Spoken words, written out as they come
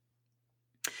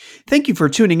Thank you for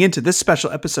tuning into this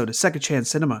special episode of Second Chance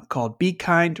Cinema called Be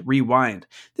Kind, Rewind.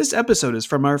 This episode is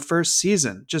from our first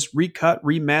season, just recut,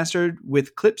 remastered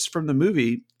with clips from the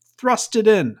movie, thrusted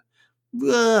in.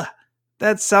 Ugh,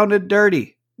 that sounded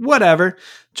dirty. Whatever.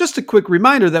 Just a quick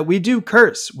reminder that we do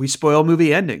curse, we spoil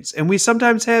movie endings, and we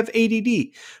sometimes have ADD,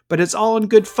 but it's all in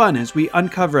good fun as we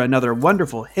uncover another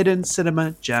wonderful hidden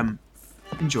cinema gem.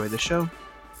 Enjoy the show.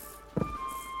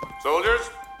 Soldiers,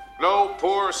 no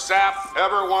poor sap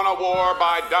ever won a war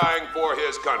by dying for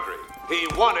his country. He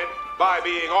won it by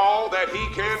being all that he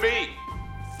can be.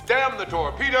 Damn the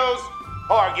torpedoes,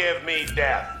 or give me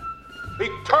death.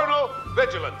 Eternal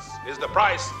vigilance is the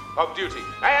price of duty.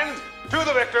 And to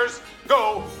the victors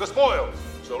go the spoils.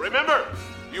 So remember,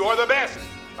 you are the best,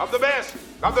 of the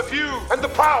few, and the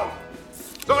proud.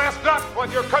 So ask not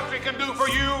what your country can do for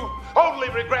you,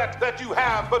 only regret that you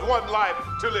have but one life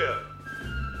to live.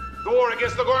 The war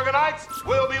against the Gorgonites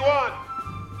will be won.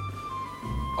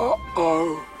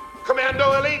 Uh-oh.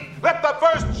 Commando Elite, let the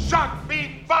first shot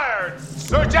be fired.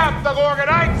 Search out the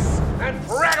Gorgonites and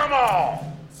frag them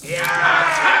all. Yeah!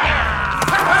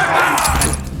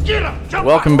 Get 'em!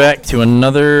 Welcome back to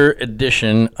another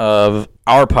edition of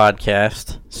our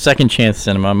podcast, Second Chance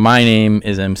Cinema. My name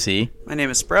is MC. My name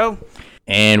is Spro.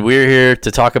 And we're here to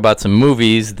talk about some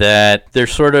movies that they're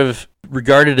sort of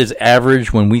regarded as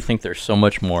average when we think there's so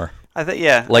much more. I think,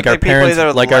 yeah. Like our parents,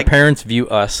 our parents view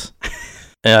us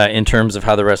in terms of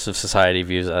how the rest of society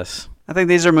views us. I think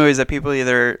these are movies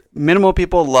that minimal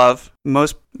people love,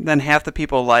 then half the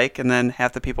people like, and then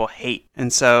half the people hate.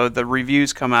 And so the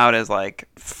reviews come out as like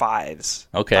fives.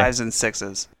 Okay. 5s and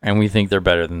 6s. And we think they're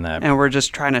better than that. And we're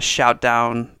just trying to shout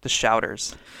down the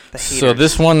shouters, the haters. So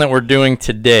this one that we're doing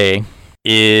today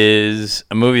is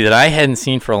a movie that I hadn't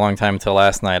seen for a long time until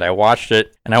last night. I watched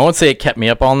it, and I won't say it kept me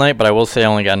up all night, but I will say I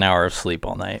only got an hour of sleep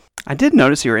all night. I did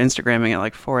notice you were Instagramming at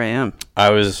like 4 a.m. I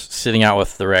was sitting out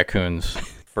with the raccoons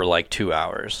for like 2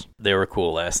 hours. They were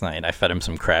cool last night. I fed them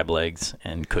some crab legs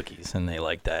and cookies, and they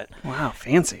liked that. Wow,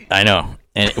 fancy. I know.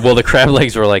 And well, the crab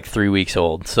legs were like 3 weeks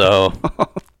old, so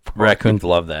raccoons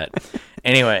love that.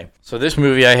 Anyway, so this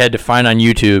movie I had to find on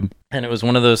YouTube, and it was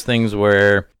one of those things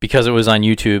where, because it was on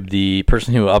YouTube, the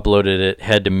person who uploaded it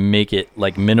had to make it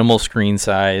like minimal screen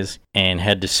size and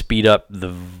had to speed up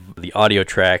the audio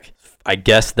track. I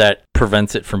guess that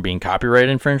prevents it from being copyright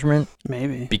infringement.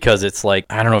 Maybe. Because it's like,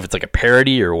 I don't know if it's like a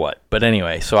parody or what. But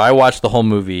anyway, so I watched the whole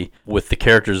movie with the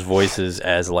characters' voices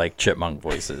as like chipmunk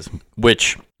voices,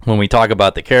 which, when we talk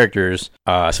about the characters,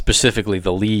 specifically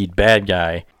the lead bad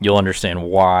guy, you'll understand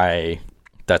why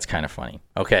that's kind of funny.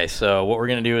 Okay, so what we're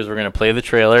going to do is we're going to play the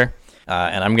trailer,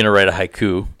 and I'm going to write a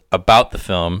haiku about the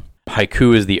film.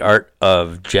 Haiku is the art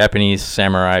of Japanese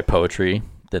samurai poetry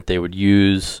that they would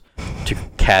use to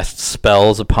cast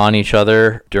spells upon each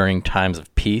other during times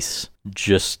of peace,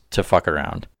 just to fuck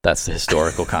around. That's the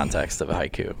historical context of a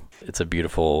haiku. It's a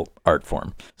beautiful art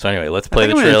form. So anyway, let's play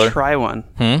the trailer. I'm going to try one.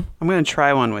 I'm going to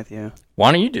try one with you.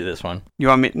 Why don't you do this one? You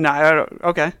want me? No, I don't.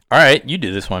 Okay. All right, you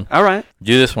do this one. All right.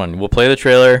 Do this one. We'll play the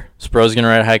trailer. Spro's going to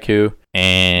write a haiku.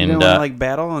 And you don't want to like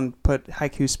battle and put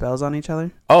haiku spells on each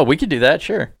other? Oh, we could do that,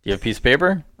 sure. Do you have a piece of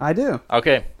paper? I do.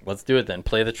 Okay, let's do it then.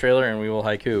 Play the trailer and we will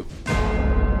haiku.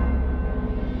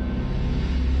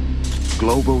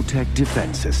 Globotech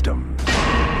Defense System.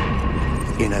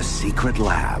 In a secret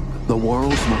lab, the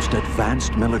world's most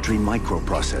advanced military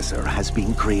microprocessor has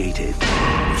been created.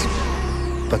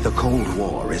 But the Cold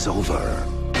War is over.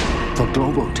 For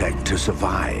Globotech to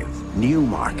survive, new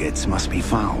markets must be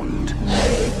found.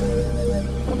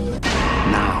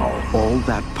 Now, all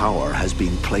that power has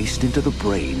been placed into the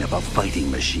brain of a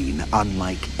fighting machine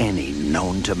unlike any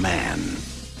known to man.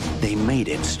 They made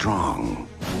it strong.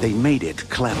 They made it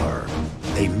clever.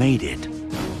 They made it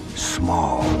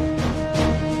small.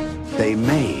 They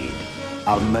made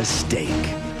a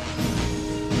mistake.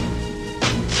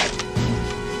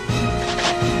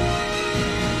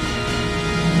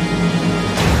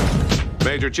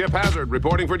 Major Chip Hazard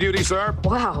reporting for duty, sir.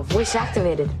 Wow, voice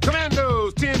activated.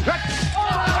 Commandos, 10 cuts.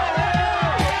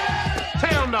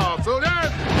 Tail dog,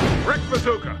 soldiers. Rick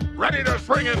Bazooka, ready to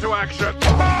spring into action.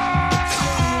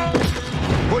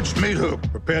 Butch Meat Hook,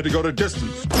 prepared to go to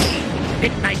distance.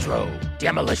 Hit Nitro,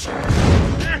 demolition.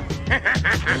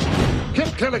 Kip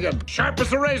Killigan, sharp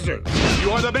as a razor.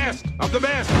 You are the best of the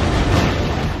best.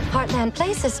 Heartland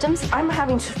Play Systems. I'm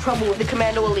having some trouble with the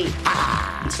Commando Elite.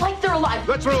 It's like they're alive.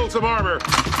 Let's roll some armor.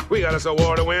 We got us a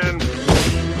war to win.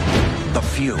 The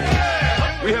few.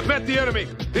 We have met the enemy.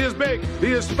 He is big.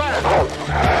 He is fat.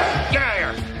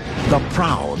 Yeah. The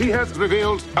proud. He has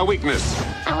revealed a weakness.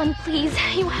 Alan, please,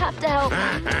 you have to help.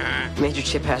 Major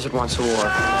Chip Hazard wants a war.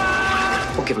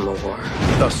 We'll give him a war.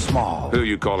 The Small. Who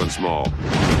you calling small?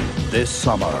 This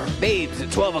summer, Babes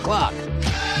at 12 o'clock.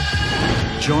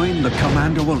 join the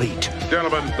Commando Elite.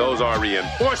 Gentlemen, those are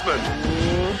reinforcements.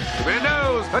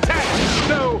 Commandos, attack!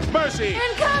 No mercy!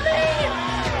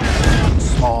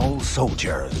 Small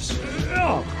soldiers.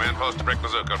 Command post to Brick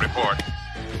Bazooka, report.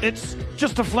 It's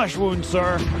just a flesh wound,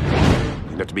 sir.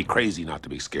 You have to be crazy not to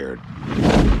be scared.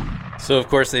 So, of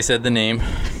course, they said the name.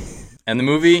 And the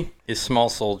movie is Small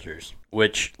Soldiers,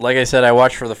 which, like I said, I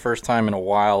watched for the first time in a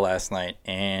while last night,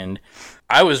 and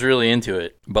I was really into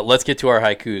it. But let's get to our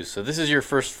haikus. So this is your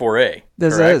first foray,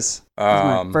 This correct? is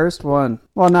my first one.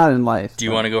 Well, not in life. Do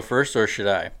you want to go first, or should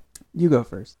I? You go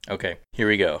first. Okay, here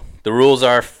we go. The rules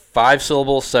are 5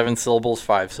 syllables, 7 syllables,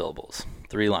 5 syllables.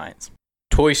 3 lines.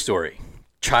 Toy Story.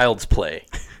 Child's Play.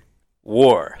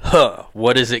 War. Huh.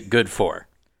 What is it good for?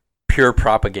 Pure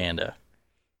propaganda.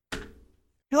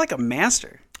 You're like a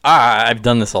master. I've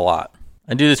done this a lot.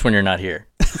 I do this when you're not here.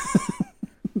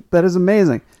 That is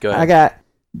amazing. Go ahead. I got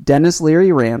Dennis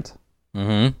Leary rant.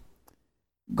 Mm-hmm.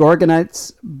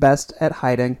 Gorgonite's best at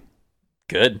hiding.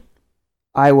 Good.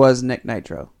 I was Nick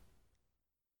Nitro.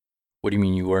 What do you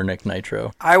mean you were Nick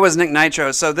Nitro? I was Nick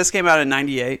Nitro. So this came out in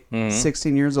 98. Mhm.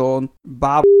 16 years old.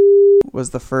 Bob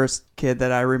was the first kid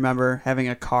that I remember having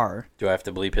a car. Do I have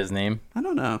to bleep his name? I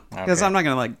don't know. Because Okay. I'm not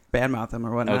going to like badmouth him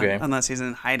or whatnot. Okay. Unless he's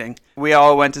in hiding. We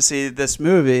all went to see this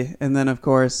movie. And then, of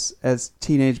course, as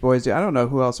teenage boys do, I don't know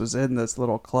who else was in this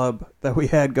little club that we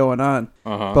had going on.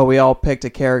 Uh-huh. But we all picked a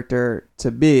character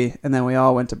to be. And then we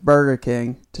all went to Burger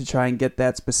King to try and get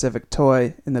that specific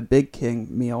toy in the Big King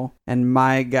meal. And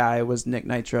my guy was Nick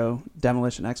Nitro,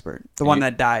 Demolition Expert. The one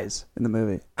that dies in the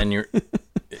movie. And you're...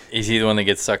 Is he the one that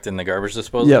gets sucked in the garbage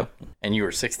disposal? Yep. And you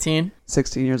were 16?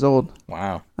 16 years old.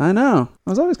 Wow. I know. I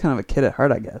was always kind of a kid at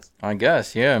heart, I guess. I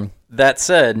guess, yeah. That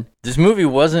said, this movie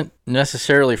wasn't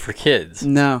necessarily for kids.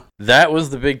 No. That was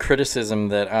the big criticism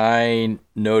that I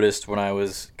noticed when I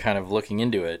was kind of looking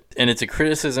into it. And it's a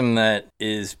criticism that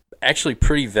is actually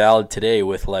pretty valid today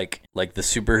with like the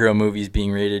superhero movies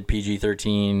being rated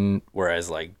PG-13, whereas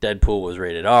like Deadpool was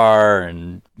rated R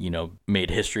and, you know, made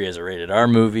history as a rated R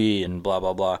movie and blah,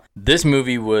 blah, blah. This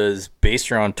movie was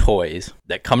based around toys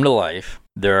that come to life.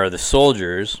 There are the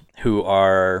soldiers who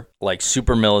are like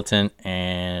super militant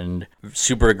and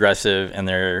super aggressive, and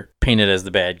they're painted as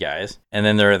the bad guys. And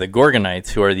then there are the Gorgonites,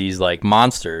 who are these like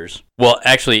monsters. Well,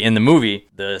 actually, in the movie,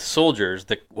 the soldiers,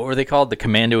 what were they called? The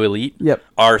Commando Elite? Yep.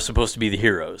 Are supposed to be the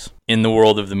heroes. In the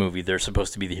world of the movie, they're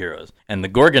supposed to be the heroes. And the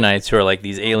Gorgonites, who are like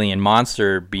these alien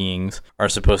monster beings, are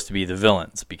supposed to be the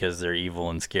villains because they're evil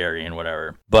and scary and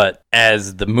whatever. But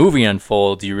as the movie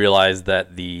unfolds, you realize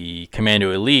that the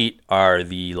Commando Elite are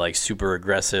the like super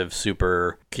aggressive,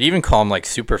 could even call them like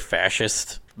super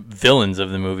fascist villains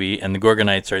of the movie, and the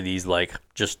Gorgonites are these like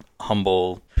just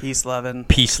humble,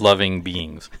 peace-loving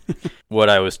beings. What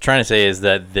I was trying to say is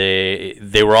that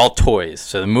they were all toys.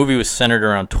 So the movie was centered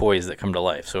around toys that come to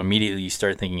life. So immediately you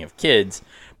start thinking of kids,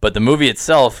 but the movie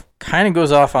itself kind of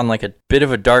goes off on like a bit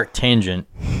of a dark tangent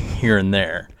here and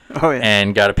there. Oh, yeah.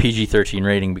 And got a PG-13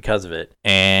 rating because of it.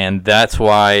 And that's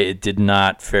why it did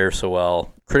not fare so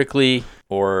well critically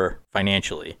or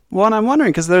financially. Well, and I'm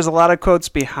wondering, because there's a lot of quotes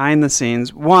behind the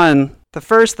scenes. One, the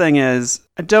first thing is,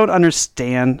 I don't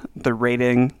understand the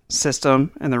rating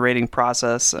system and the rating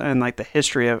process and like the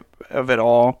history of it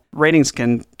all. Ratings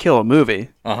can kill a movie.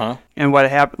 Uh-huh. And what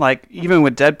happened, like even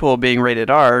with Deadpool being rated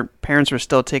R, parents were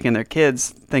still taking their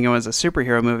kids thinking it was a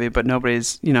superhero movie, but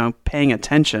nobody's, paying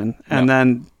attention. And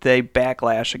then they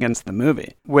backlash against the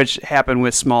movie, which happened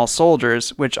with Small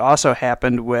Soldiers, which also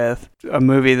happened with a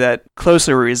movie that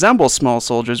closely resembles Small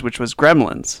Soldiers, which was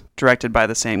Gremlins, directed by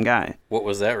the same guy. What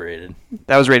was that rated?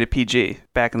 That was rated PG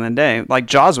back in the day. Like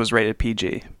Jaws was rated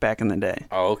PG back in the day.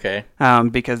 Oh, okay.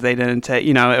 Because they didn't take,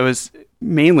 it was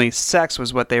mainly sex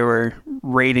was what they were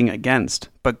rating against,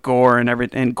 but gore and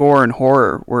everything, and gore and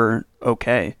horror were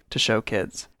okay to show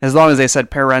kids as long as they said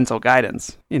parental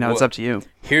guidance. It's up to you.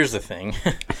 Here's the thing.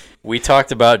 We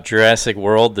talked about Jurassic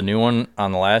World, the new one,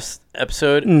 on the last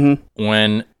episode. Mm-hmm.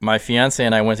 When my fiance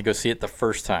and I went to go see it the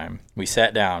first time, we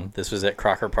sat down. This was at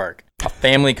Crocker Park. A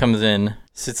family comes in,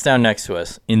 sits down next to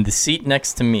us. In the seat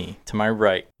next to me, to my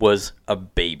right, was a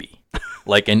baby.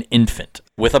 Like an infant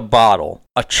with a bottle,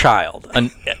 a child,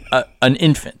 an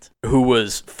infant who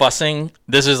was fussing.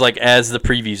 This is like as the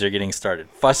previews are getting started,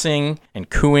 fussing and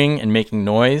cooing and making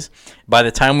noise. By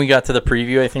the time we got to the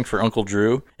preview, I think for Uncle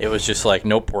Drew, it was just like,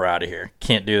 nope, we're out of here.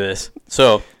 Can't do this.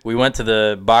 So we went to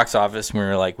the box office and we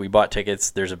were like, we bought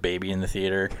tickets. There's a baby in the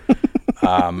theater.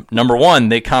 Number one,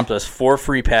 they comped us 4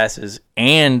 free passes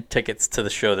and tickets to the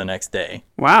show the next day.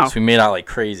 Wow. So we made out like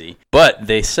crazy. But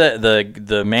they said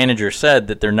the manager said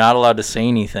that they're not allowed to say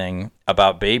anything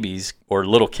about babies or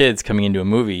little kids coming into a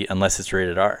movie unless it's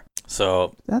rated R.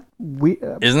 So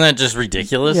isn't that just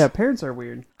ridiculous? Yeah, parents are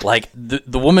weird. Like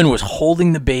the woman was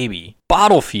holding the baby,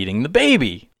 bottle feeding the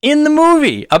baby in the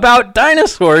movie about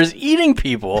dinosaurs eating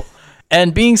people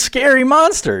and being scary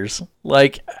monsters.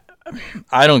 Like,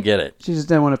 I don't get it. She just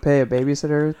didn't want to pay a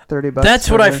babysitter $30. That's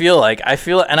what I feel like.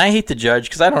 And I hate to judge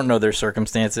because I don't know their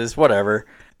circumstances, whatever.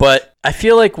 But I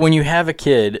feel like when you have a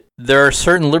kid, there are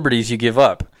certain liberties you give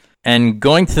up. And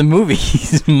going to the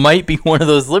movies might be one of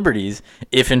those liberties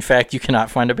if, in fact, you cannot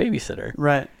find a babysitter.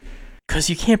 Right. Because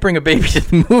you can't bring a baby to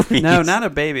the movies. No, not a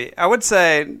baby. I would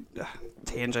say,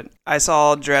 tangent, I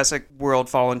saw Jurassic World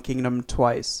Fallen Kingdom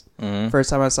twice. Mm-hmm. First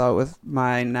time I saw it with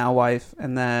my now wife,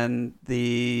 and then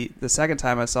the second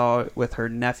time I saw it with her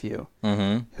nephew,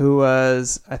 who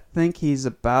was, I think he's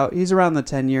around the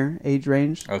 10-year age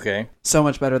range. Okay. So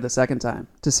much better the second time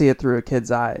to see it through a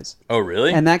kid's eyes. Oh,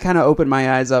 really? And that kind of opened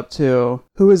my eyes up to,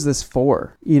 who is this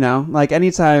for? You know, like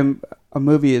anytime a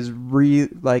movie is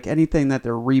like anything that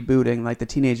they're rebooting, like the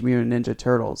Teenage Mutant Ninja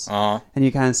Turtles, and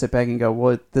you kind of sit back and go,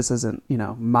 well, this isn't,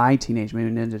 my Teenage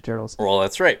Mutant Ninja Turtles. Well,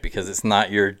 that's right, because it's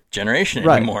not your generation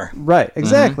anymore. Right,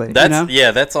 exactly.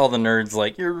 That's all the nerds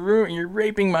like, you're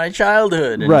raping my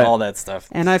childhood and all that stuff.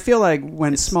 And I feel like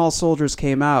when Small Soldiers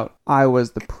came out, I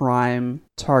was the prime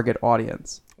target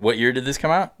audience. What year did this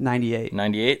come out? 98.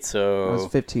 98, so... I was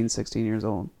 15, 16 years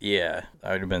old. Yeah,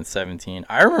 I would have been 17.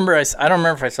 I don't remember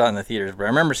if I saw it in the theaters, but I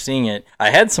remember seeing it.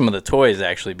 I had some of the toys,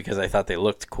 actually, because I thought they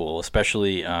looked cool,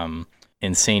 especially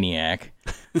Insaniac,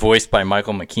 voiced by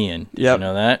Michael McKean. Did you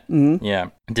know that? Mm-hmm. Yeah,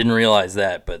 didn't realize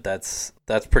that, but that's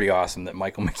pretty awesome that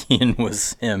Michael McKean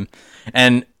was him.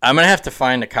 And I'm going to have to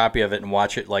find a copy of it and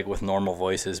watch it like with normal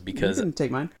voices because... You can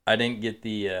take mine. I didn't get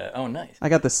the... oh, nice. I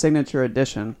got the signature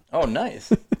edition. Oh, nice.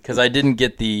 Because I didn't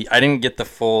get the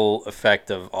full effect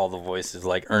of all the voices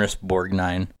like Ernest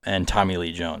Borgnine and Tommy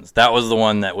Lee Jones. That was the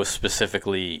one that was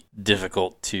specifically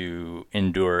difficult to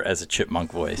endure as a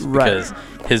chipmunk voice because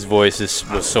his voice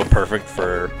was so perfect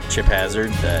for Chip Hazard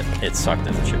that it sucked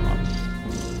as a chipmunk.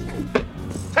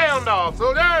 Town dog,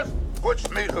 soldiers! Butch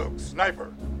meat hook,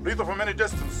 sniper. Lethal from any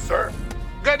distance, sir.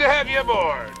 Good to have you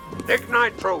aboard. Big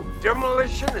Nitro,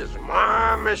 demolition is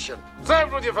my mission.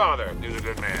 Served with your father. He's a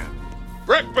good man.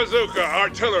 Brick bazooka,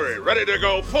 artillery, ready to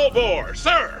go full bore,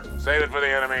 sir. Save it for the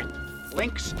enemy.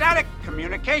 Link static,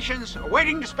 communications,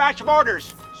 awaiting dispatch of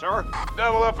orders, sir.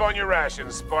 Double up on your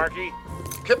rations, Sparky.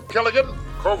 Kip Kelligan,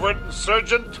 covert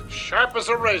insurgent, sharp as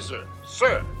a razor,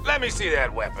 sir. Let me see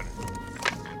that weapon.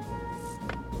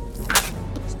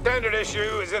 Standard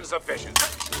issue is insufficient.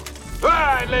 All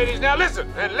right, ladies, now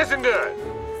listen, and listen good.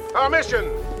 Our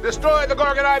mission, destroy the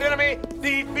Gorgonite enemy,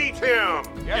 defeat him.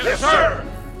 Yes, sir.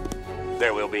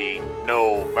 There will be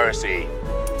no mercy.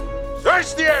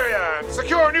 Search the area and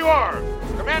secure new arms.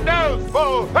 Commandos,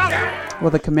 full out.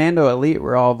 Well, the Commando Elite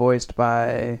were all voiced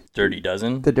by... Dirty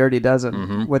Dozen? The Dirty Dozen.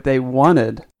 Mm-hmm. What they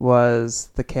wanted was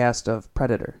the cast of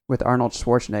Predator, with Arnold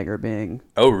Schwarzenegger being...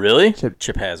 Oh, really?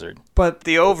 Chip Hazard. But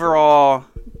the overall...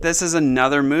 This is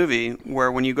another movie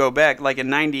where when you go back, like in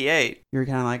 98, you're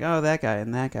kind of like, oh, that guy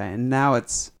and that guy. And now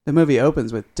it's... The movie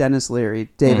opens with Dennis Leary,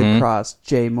 David Cross,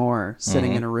 Jay Moore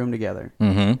sitting in a room together.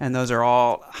 Mm-hmm. And those are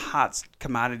all hot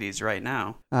commodities right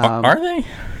now. Are they?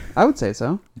 I would say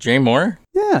so. Jay Moore?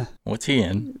 Yeah. What's he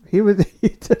in? He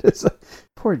did his...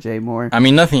 Poor Jay Moore. I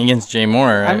mean, nothing against Jay Moore.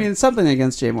 Right? I mean, something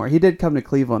against Jay Moore. He did come to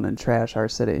Cleveland and trash our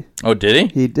city. Oh, did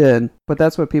he? He did. But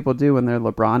that's what people do when they're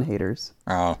LeBron haters.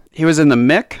 Oh. He was in The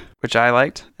Mick, which I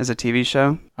liked as a TV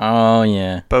show. Oh,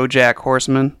 yeah. BoJack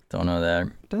Horseman. Don't know that.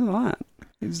 Does a lot.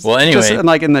 Well, anyway. Just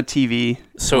like in the TV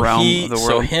realm of the world.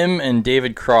 So him and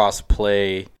David Cross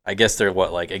play, I guess they're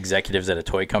what, like executives at a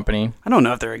toy company? I don't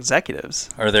know if they're executives.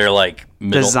 Or they're like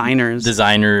designers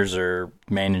or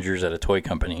managers at a toy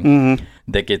company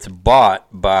that gets bought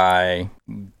by,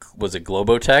 was it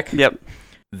Globotech? Yep.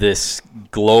 This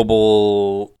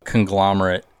global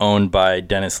conglomerate owned by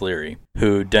Dennis Leary,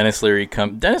 Dennis Leary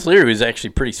was actually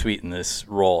pretty sweet in this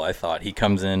role, I thought. He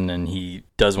comes in and he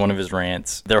does one of his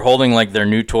rants. They're holding like their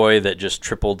new toy that just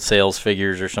tripled sales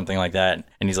figures or something like that.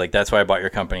 And he's like, that's why I bought your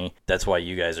company. That's why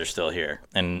you guys are still here.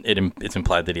 And it's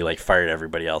implied that he like fired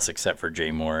everybody else except for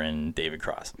Jay Moore and David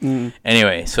Cross.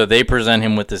 Anyway, so they present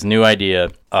him with this new idea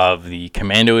of the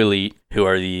Commando Elite, who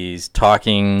are these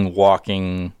talking,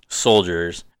 walking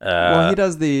soldiers, Well, he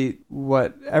does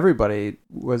what everybody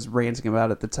was ranting about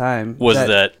at the time. Was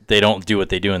that they don't do what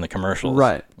they do in the commercials.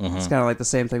 Right. Mm-hmm. It's kind of like the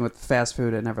same thing with fast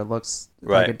food. It never looks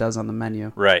like it does on the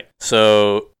menu. Right.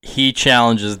 So he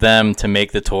challenges them to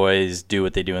make the toys do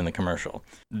what they do in the commercial.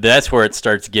 That's where it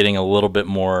starts getting a little bit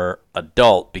more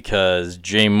adult because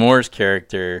Jay Moore's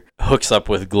character hooks up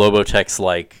with Globotech's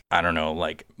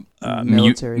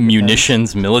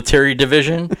munitions military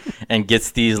division and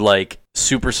gets these like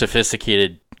super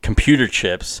sophisticated computer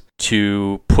chips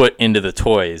to put into the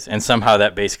toys, and somehow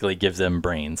that basically gives them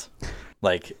brains.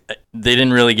 Like, they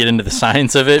didn't really get into the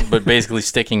science of it, but basically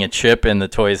sticking a chip in the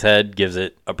toy's head gives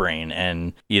it a brain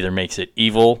and either makes it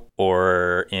evil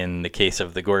or, in the case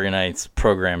of the Gorgonites,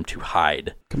 programmed to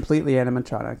hide. Completely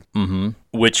animatronic. Mm-hmm.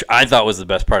 Which I thought was the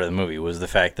best part of the movie, was the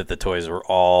fact that the toys were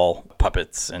all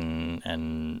puppets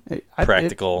and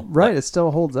practical. It still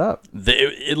holds up.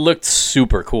 It looked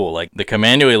super cool. Like, the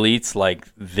Commando Elites, like,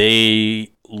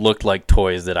 they looked like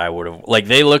toys that I would have... Like,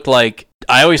 they looked like...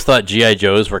 I always thought G.I.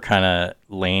 Joes were kind of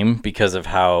lame because of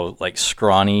how, like,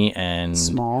 scrawny and...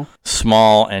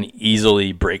 Small and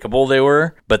easily breakable they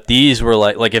were. But these were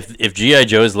like if G.I.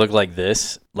 Joes looked like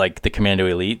this, like the Commando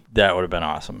Elite, that would have been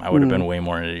awesome. I would have been way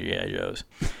more into G.I. Joes.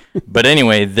 But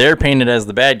anyway, they're painted as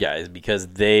the bad guys because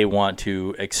they want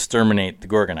to exterminate the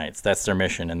Gorgonites. That's their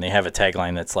mission. And they have a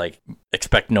tagline that's like,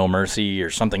 expect no mercy or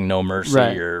something, no mercy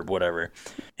or whatever.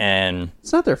 And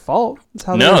it's not their fault. It's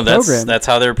how they're programmed. That's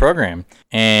how they're programmed.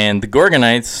 And the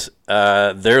Gorgonites,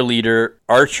 their leader,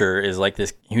 Archer, is like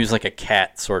this, he was like a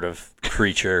cat sort of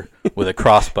creature with a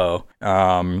crossbow.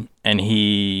 And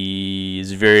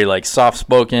he's very like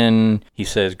soft-spoken. He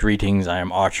says, "Greetings, I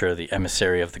am Archer, the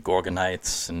emissary of the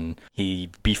Gorgonites." And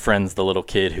he befriends the little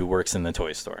kid who works in the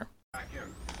toy store.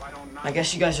 I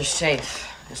guess you guys are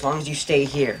safe, as long as you stay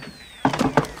here.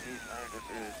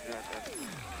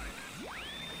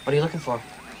 What are you looking for?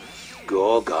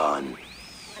 Gorgon.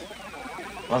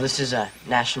 Well, this is a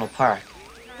national park.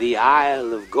 The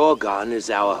Isle of Gorgon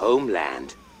is our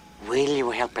homeland. Will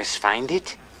you help us find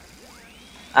it?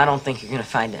 I don't think you're gonna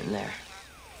find it in there.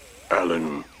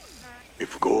 Alan,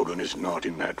 if Gorgon is not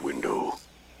in that window,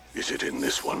 is it in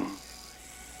this one?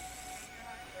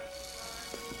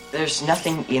 There's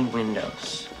nothing in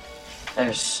windows.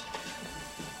 There's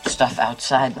stuff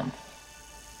outside them.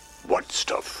 What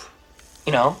stuff?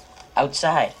 You know,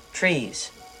 outside.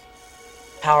 Trees.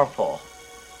 Power pole.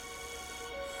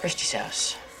 Christie's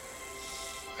house.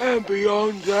 And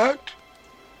beyond that?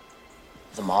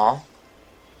 The mall.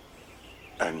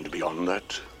 And beyond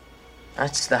that?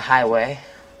 That's the highway.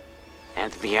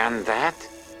 And beyond that?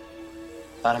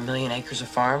 About 1 million acres of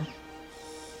farm.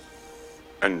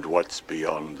 And what's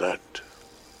beyond that?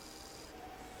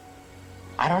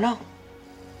 I don't know.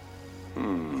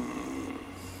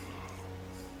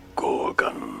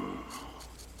 Gorgon.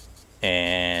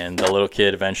 And the little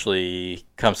kid eventually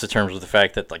comes to terms with the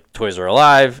fact that like toys are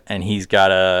alive, and he's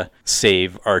gotta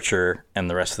save Archer and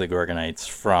the rest of the Gorgonites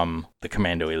from the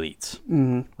Commando Elites.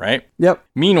 Mm-hmm. Right? Yep.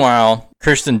 Meanwhile,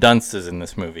 Kirsten Dunst is in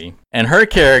this movie, and her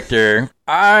character,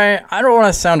 I don't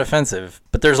want to sound offensive,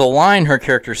 but there's a line her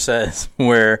character says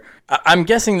where I'm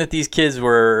guessing that these kids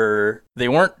they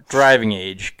weren't driving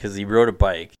age because he rode a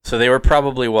bike. So they were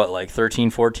probably, what, like 13,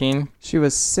 14? She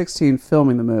was 16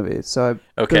 filming the movie, so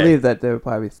I believe that they would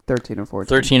probably be 13 or 14.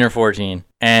 13 or 14.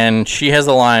 And she has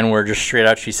a line where just straight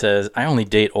out she says, "I only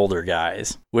date older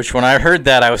guys." Which when I heard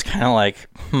that, I was kind of like,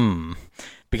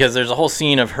 Because there's a whole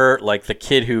scene of her, like the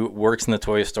kid who works in the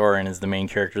toy store and is the main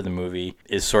character of the movie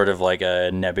is sort of like a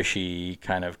nebbishy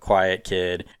kind of quiet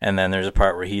kid. And then there's a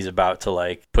part where he's about to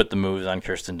like put the moves on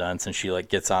Kirsten Dunst, and she like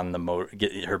gets on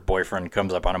her boyfriend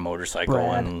comes up on a motorcycle,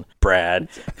 and Brad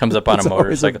comes up on a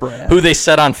motorcycle, who they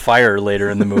set on fire later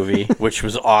in the movie, which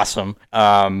was awesome.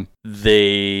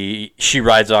 She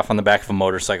rides off on the back of a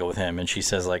motorcycle with him, and she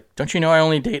says like, "Don't you know I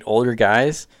only date older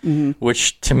guys?" Mm-hmm.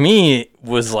 Which to me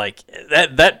was like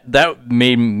that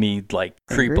made me like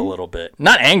creep a little bit.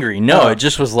 Not angry, no. It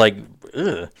just was like,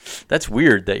 ugh, that's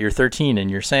weird that you're 13 and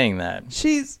you're saying that.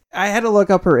 I had to look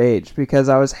up her age because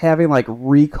I was having like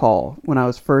recall when I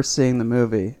was first seeing the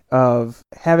movie of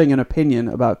having an opinion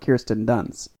about Kirsten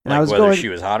Dunst. And like I was whether she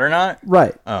was hot or not?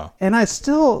 Right. Oh. And I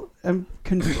still am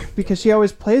confused because she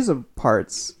always plays the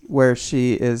parts where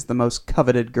she is the most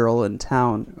coveted girl in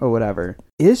town or whatever.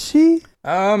 Is she?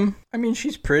 I mean,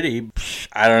 she's pretty.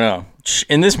 I don't know.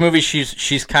 In this movie,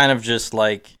 she's kind of just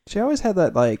like... She always had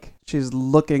that, like, she's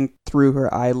looking through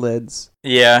her eyelids.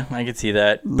 Yeah, I could see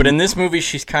that. But in this movie,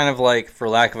 she's kind of like, for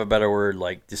lack of a better word,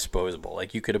 like, disposable.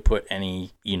 Like, you could have put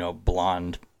any,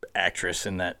 blonde actress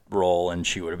in that role, and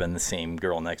she would have been the same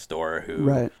girl next door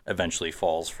who eventually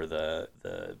falls for the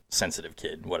sensitive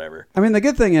kid, whatever. I mean, the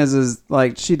good thing is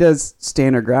like she does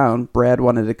stand her ground. Brad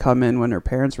wanted to come in when her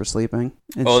parents were sleeping.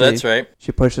 And that's right.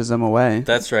 She pushes them away.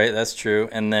 That's right. That's true.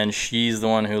 And then she's the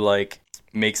one who like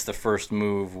makes the first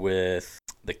move with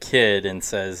the kid and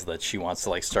says that she wants to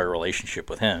like start a relationship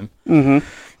with him. Mm-hmm.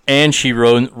 And she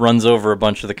runs over a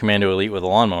bunch of the Commando Elite with a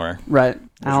lawnmower. Right.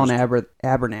 Alan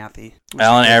Abernathy.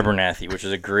 Alan Abernathy, which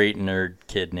is a great nerd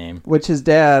kid name. Which his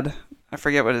dad, I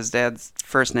forget what his dad's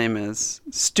first name is,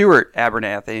 Stuart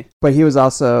Abernathy. But he was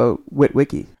also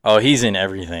Witwicky. Oh, he's in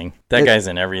everything. That guy's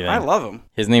in everything. I love him.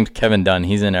 His name's Kevin Dunn.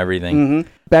 He's in everything. Mm-hmm.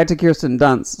 Back to Kirsten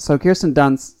Dunst. So Kirsten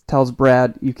Dunst tells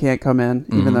Brad, you can't come in,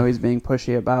 even though he's being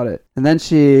pushy about it. And then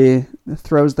she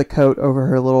throws the coat over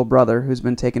her little brother, who's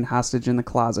been taken hostage in the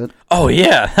closet. Oh,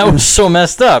 yeah. That was so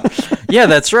messed up. Yeah,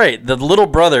 that's right. The little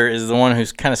brother is the one who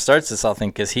kind of starts this, I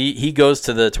think, because he goes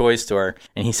to the toy store,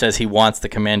 and he says he wants the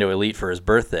Commando Elite for his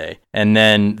birthday. And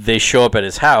then they show up at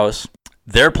his house.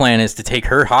 Their plan is to take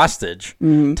her hostage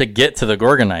to get to the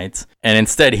Gorgonites, and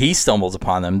instead he stumbles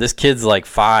upon them. This kid's like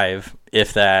 5,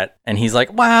 if that, and he's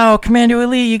like, wow, Commando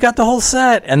Elite, you got the whole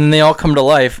set. And then they all come to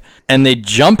life, and they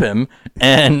jump him,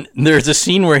 and there's a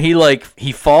scene where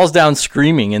he falls down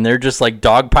screaming, and they're just like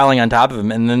dogpiling on top of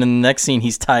him, and then in the next scene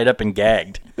he's tied up and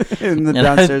gagged. In the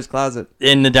downstairs closet.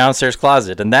 In the downstairs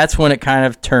closet. And that's when it kind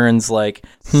of turns like,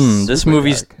 this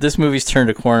movie's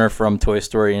turned a corner from Toy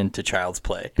Story into Child's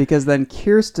Play. Because then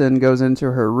Kirsten goes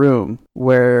into her room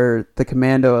where the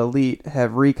Commando Elite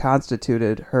have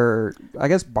reconstituted her, I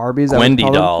guess, Barbies. Wendy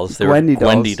dolls.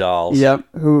 Wendy dolls. Yep.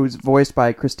 Who's voiced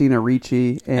by Christina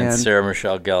Ricci and Sarah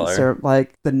Michelle Gellar.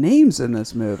 Like, the names in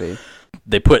this movie.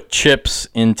 They put chips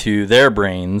into their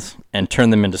brains and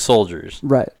turn them into soldiers.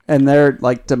 Right. And they're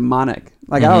like demonic.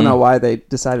 Like, I don't know why they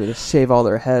decided to shave all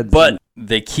their heads. But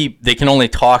they can only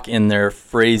talk in their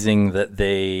phrasing that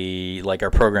they like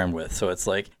are programmed with. So it's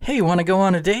like, hey, you want to go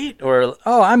on a date? Or,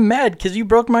 oh, I'm mad because you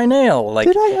broke my nail. Like,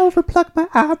 did I overpluck my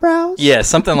eyebrows? Yeah,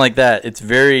 something like that. It's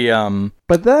very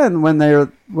But then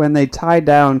when they tie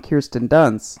down Kirsten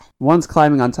Dunst, one's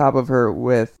climbing on top of her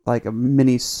with like a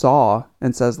mini saw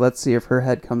and says, let's see if her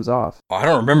head comes off. Oh, I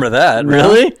don't remember that. No?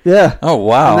 Really? Yeah. Oh,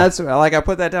 wow. And that's like, I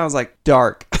put that down, I was like,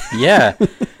 dark. Yeah.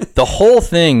 The whole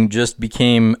thing just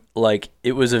became like,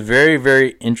 it was a very,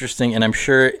 very interesting, and I'm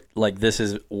sure like this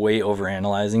is way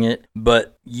overanalyzing it,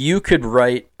 but you could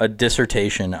write a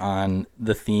dissertation on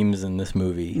the themes in this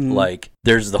movie. Like,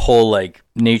 there's the whole like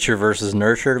nature versus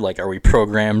nurture. Like, are we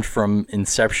programmed from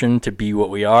inception to be what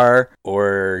we are,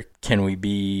 or can we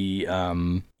be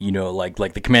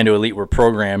like the Commando Elite were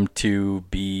programmed to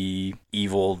be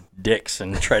evil dicks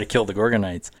and try to kill the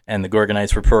Gorgonites, and the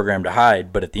Gorgonites were programmed to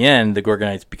hide, but at the end the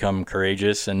Gorgonites become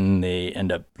courageous and they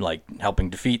end up like helping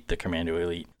defeat the Commando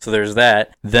Elite. So there's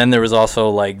that. Then there was also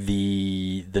like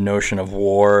the notion of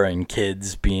war and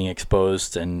kids being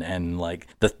exposed, and like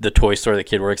the toy store the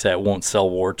kid works at won't sell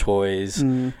war toys.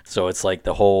 So it's like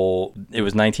it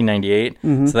was 1998,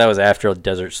 so that was after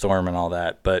Desert Storm and all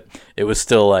that, but it was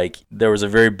still like there was a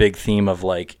very big theme of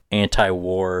like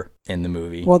anti-war in the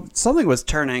movie. Well, something was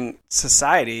turning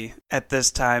society at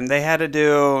this time. They had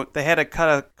to cut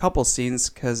a couple scenes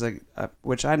because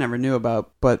which I never knew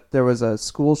about, but there was a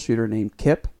school shooter named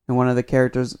Kip, and one of the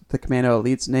characters, the Commando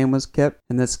Elite's name was Kip,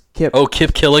 and this Kip... Oh,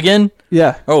 Kip Killigan?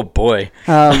 Yeah. Oh, boy.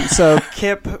 So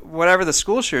Kip, whatever the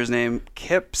school shooter's name,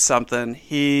 Kip something,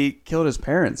 he killed his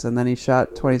parents, and then he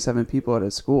shot 27 people at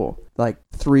his school, like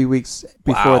 3 weeks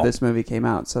before this movie came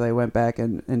out. So they went back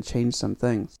and changed some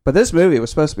things. But this movie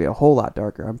was supposed to be a whole lot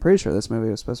darker. I'm pretty sure this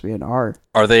movie was supposed to be an R.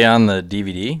 Are they on the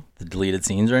DVD? The deleted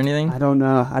scenes or anything? I don't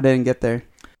know. I didn't get there.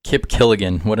 Kip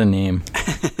Killigan. What a name.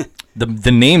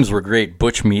 The names were great.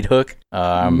 Butch Meathook.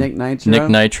 Nick Nitro. Nick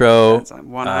Nitro. That's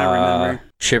one I remember.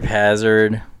 Chip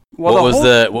Hazard. Well,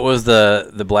 what was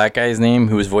the black guy's name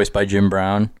who was voiced by Jim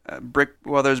Brown?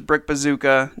 There's Brick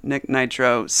Bazooka, Nick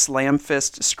Nitro, Slam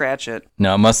Fist Scratchet.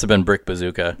 No, it must have been Brick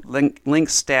Bazooka. Link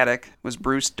Static was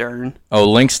Bruce Dern. Oh,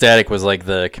 Link Static was like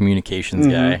the communications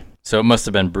guy. So it must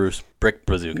have been Brick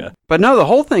Bazooka. But no, the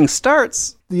whole thing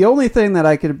starts. The only thing that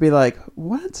I could be like,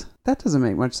 what? That doesn't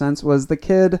make much sense. Was the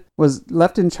kid was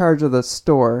left in charge of the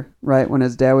store, right, when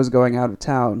his dad was going out of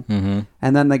town.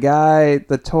 And then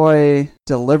the toy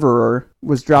deliverer,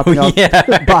 was dropping off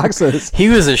boxes. He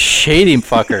was a shady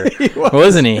fucker,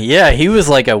 wasn't he? Yeah, he was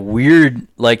like a weird,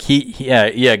 like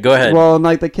yeah, go ahead. Well, and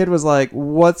like the kid was like,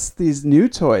 what's these new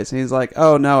toys? And he's like,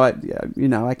 oh no,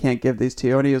 I can't give these to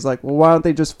you. And he was like, well, why don't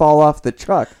they just fall off the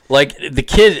truck? Like the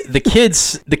kid they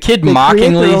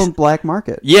mockingly create their own black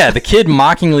market. Yeah, the kid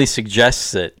mockingly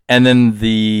suggests it, and then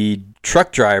the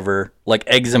truck driver like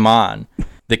eggs him on.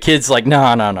 The kid's like, no,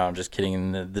 I'm just kidding.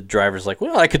 And the driver's like,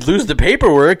 well, I could lose the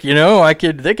paperwork,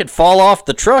 they could fall off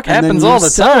the truck. And happens all the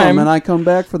time. And I come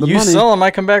back for the money. You sell them,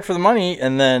 I come back for the money.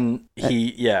 And then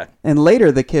And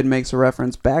later the kid makes a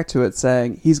reference back to it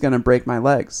saying, he's going to break my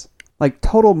legs. Like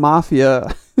total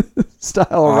mafia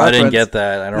style reference. I didn't get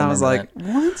that. I don't know. I was like,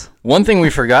 what? One thing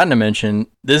we've forgotten to mention,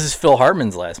 this is Phil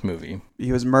Hartman's last movie.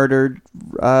 He was murdered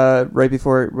right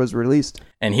before it was released.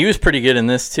 And he was pretty good in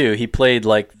this too. He played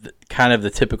like kind of the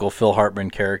typical Phil Hartman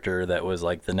character that was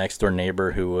like the next door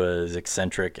neighbor who was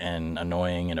eccentric and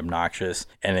annoying and obnoxious.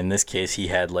 And in this case, he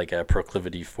had like a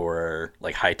proclivity for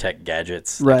like high-tech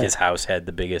gadgets. Right. Like his house had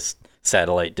the biggest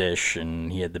satellite dish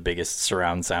and he had the biggest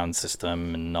surround sound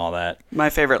system and all that.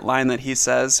 My favorite line that he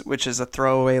says, which is a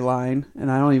throwaway line,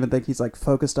 and I don't even think he's like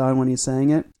focused on when he's saying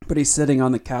it, but he's sitting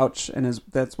on the couch and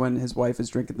that's when his wife is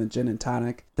drinking the gin and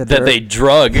tonic that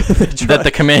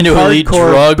the Commando Elite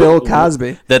drug Bill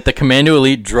Cosby, that the Commando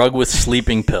Elite drug with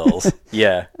sleeping pills.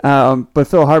 Yeah. But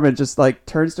Phil Hartman just like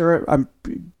turns to her. I'm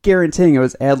guaranteeing it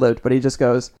was ad-libbed, but he just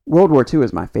goes, World War II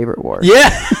is my favorite war. Yeah,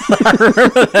 I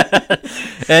remember that.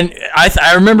 And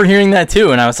I remember hearing that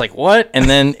too, and I was like, what? And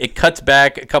then it cuts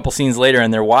back a couple scenes later,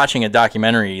 and they're watching a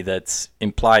documentary that's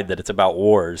implied that it's about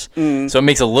wars. So it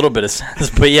makes a little bit of sense.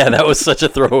 But yeah, that was such a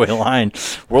throwaway line.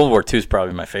 World War II is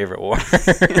probably my favorite war.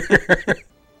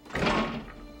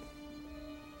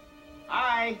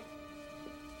 Hi.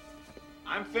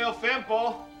 I'm Phil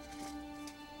Fimple.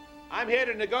 I'm here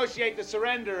to negotiate the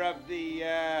surrender of the,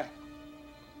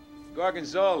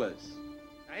 Gorgonzolas.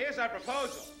 Now, here's our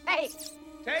proposal. Hey!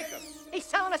 Take them. He's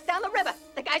selling us down the river.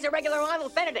 The guy's a regular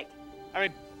Arnold Benedict. I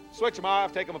mean, switch them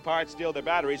off, take them apart, steal their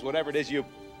batteries, whatever it is you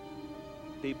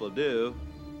people do.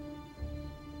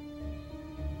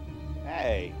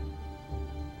 Hey.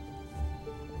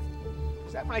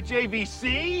 Is that my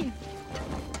JVC?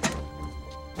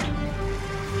 There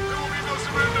will be no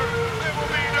surrender. There will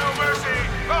be no mercy.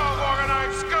 All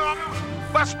organized scum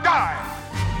must die.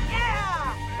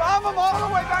 Yeah! Bomb them all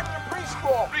the way back to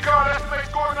preschool. Recon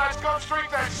estimates organized scum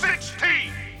strength at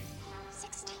 16.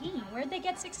 16? Where'd they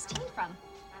get 16 from?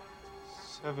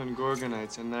 7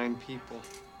 Gorgonites and 9 people.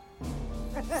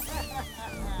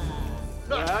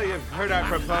 Well, you've heard our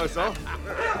proposal.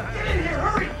 Get in here,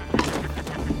 hurry!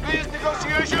 These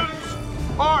negotiations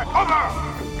are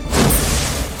over!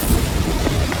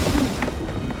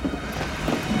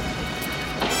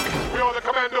 We are the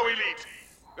Commando Elite.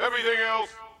 Everything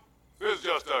else is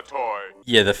just a toy.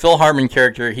 Yeah, the Phil Hartman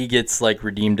character, he gets like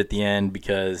redeemed at the end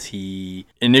because he's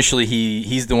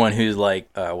the one who's like,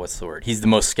 what's the word? He's the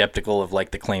most skeptical of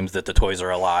like the claims that the toys are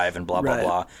alive and blah, blah, Right.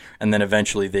 blah. And then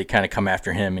eventually they kind of come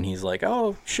after him and he's like,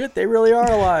 oh shit, they really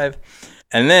are alive.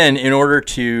 And then in order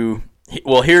to,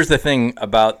 well, here's the thing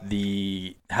about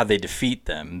how they defeat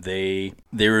them. They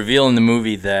reveal in the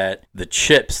movie that the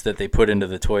chips that they put into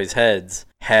the toys' heads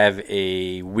have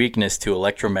a weakness to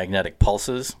electromagnetic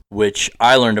pulses, which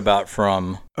I learned about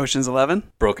from Ocean's 11?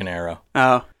 Broken Arrow.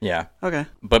 Oh. Yeah. Okay.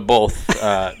 But both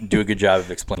do a good job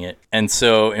of explaining it. And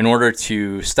so in order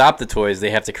to stop the toys, they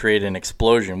have to create an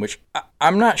explosion, which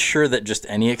I'm not sure that just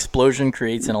any explosion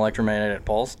creates an electromagnetic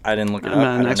pulse. I didn't look it up. I'm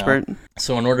not an expert.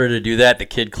 So in order to do that, the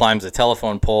kid climbs a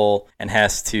telephone pole and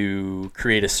has to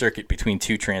create a circuit between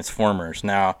 2 transformers.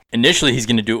 Now, initially he's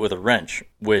going to do it with a wrench,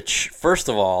 which, first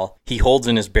of all, he holds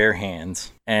in his bare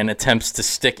hands and attempts to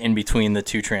stick in between the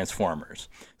 2 transformers.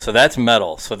 So that's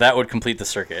metal. So that would complete the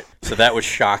circuit. So that would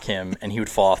shock him and he would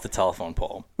fall off the telephone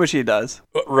pole. Which he does.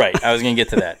 Right. I was going to get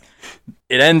to that.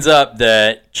 It ends up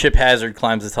that Chip Hazard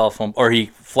climbs the telephone, or he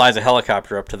flies a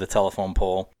helicopter up to the telephone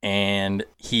pole, and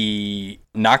he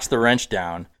knocks the wrench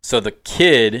down. So the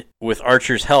kid, with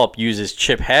Archer's help, uses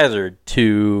Chip Hazard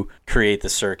to create the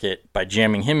circuit by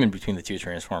jamming him in between the 2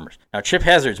 transformers. Now, Chip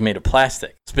Hazard's made of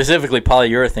plastic, specifically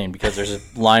polyurethane, because there's a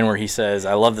line where he says,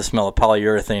 I love the smell of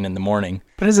polyurethane in the morning.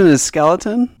 But isn't it a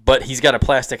skeleton? But he's got a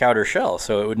plastic outer shell,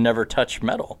 so it would never touch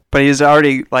metal. But he's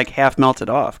already like half melted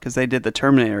off because they did the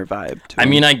Terminator vibe to him. I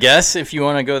mean, I guess if you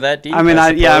want to go that deep. I mean,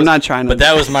 I'm not trying to. But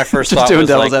that was my first Just thought. doing Was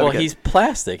like, devil's well, advocate. he's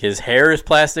plastic. His hair is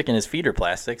plastic and his feet are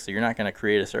plastic, so you're not going to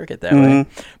create a circuit that way.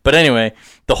 But anyway,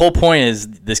 the whole point is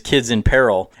this kid's in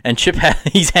peril, and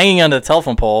he's hanging onto the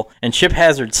telephone pole, and Chip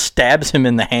Hazard stabs him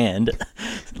in the hand,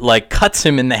 like cuts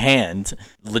him in the hand,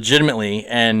 legitimately,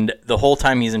 and the whole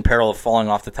time he's in peril of falling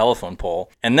off the telephone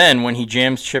pole. And then when he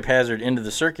jams Chip Hazard into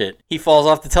the circuit, he falls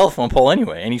off the telephone pole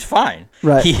anyway, and he's fine.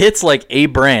 Right. He hits like a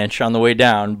branch on the way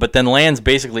down, but then lands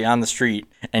basically on the street,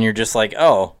 and you're just like,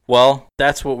 oh, well,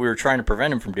 that's what we were trying to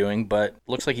prevent him from doing, but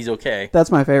looks like he's okay.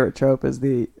 That's my favorite trope is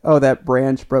that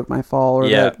branch broke my fall, or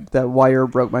that wire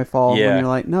broke my fall. Yeah. When you're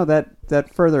like, no,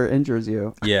 that further injures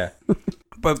you. Yeah.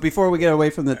 But before we get away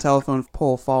from the telephone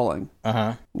pole falling,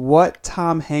 what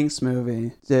Tom Hanks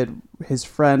movie did his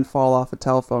friend fall off a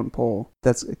telephone pole?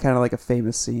 That's kind of like a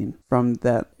famous scene from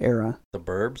that era. The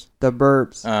Burbs? The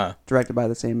Burbs, directed by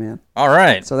the same man. All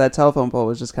right. So that telephone pole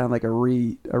was just kind of like a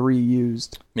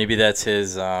reused. Maybe that's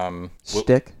his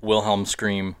shtick? Wilhelm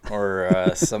scream,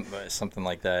 or something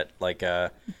like that, like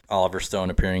Oliver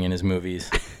Stone appearing in his movies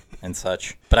and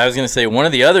such. But I was going to say, one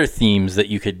of the other themes that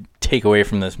you could take away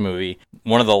from this movie,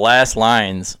 one of the last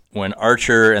lines when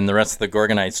Archer and the rest of the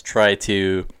Gorgonites try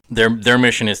to, their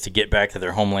mission is to get back to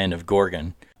their homeland of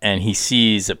Gorgon. And he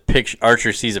sees a picture.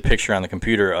 Archer sees a picture on the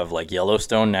computer of like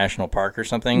Yellowstone National Park or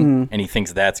something, and he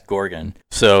thinks that's Gorgon.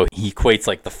 So he equates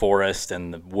like the forest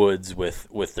and the woods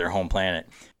with their home planet.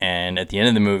 And at the end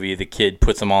of the movie, the kid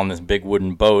puts them all in this big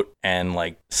wooden boat and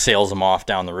like sails them off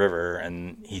down the river.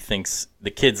 And he thinks,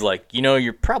 the kid's like,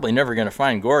 you're probably never going to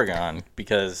find Gorgon,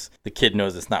 because the kid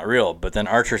knows it's not real. But then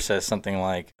Archer says something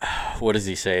like, what does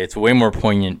he say? It's way more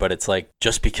poignant, but it's like,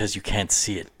 just because you can't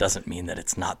see it doesn't mean that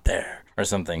it's not there, or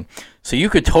something. So you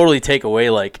could totally take away,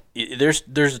 like,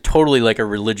 there's totally like a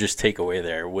religious takeaway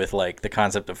there with like the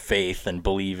concept of faith and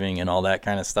believing and all that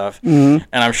kind of stuff. And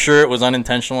I'm sure it was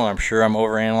unintentional, and I'm sure I'm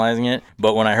overanalyzing it,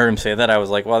 but when I heard him say that, I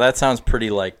was like, well, that sounds pretty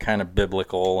like kind of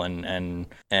biblical, and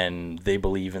they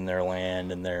believe in their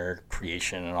land and their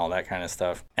creation and all that kind of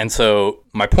stuff. And so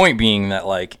my point being that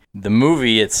like the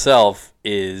movie itself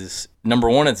is, number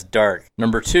one, it's dark.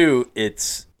 Number two,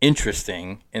 it's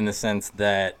interesting in the sense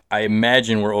that I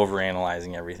imagine we're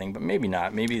overanalyzing everything, but maybe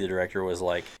not. Maybe the director was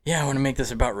like, yeah, I want to make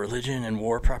this about religion and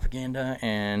war propaganda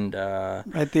and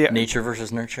nature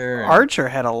versus nurture. Archer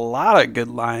had a lot of good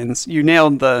lines. You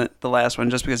nailed the last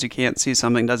one. Just because you can't see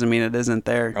something doesn't mean it isn't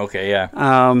there. Okay,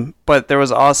 yeah. But there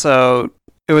was also,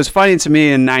 it was funny to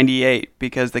me in 98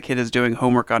 because the kid is doing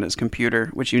homework on his computer,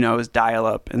 which is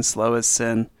dial-up and slow as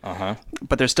sin.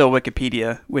 But there's still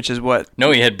Wikipedia, which is what...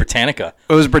 No, he had Britannica.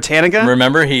 Oh, it was Britannica?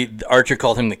 Remember, Archer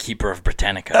called him the keeper of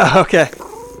Britannica. Oh, okay.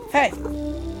 Hey!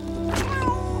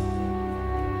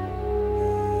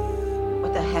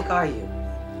 What the heck are you?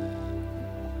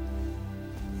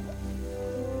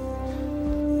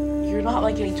 You're not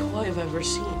like any toy I've ever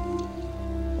seen.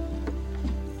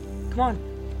 Come on,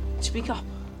 speak up.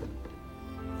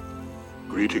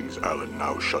 Greetings, Alan.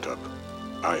 Now shut up.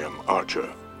 I am Archer,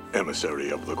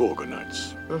 emissary of the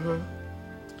Gorgonites.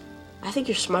 I think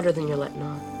you're smarter than you're letting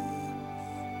on.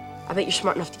 I bet you're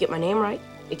smart enough to get my name right.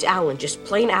 It's Alan, just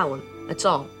plain Alan. That's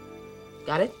all.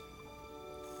 Got it?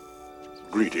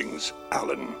 Greetings,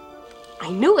 Alan. I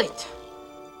knew it!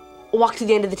 Walk to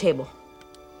the end of the table.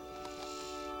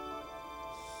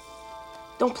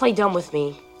 Don't play dumb with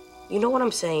me. You know what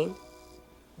I'm saying?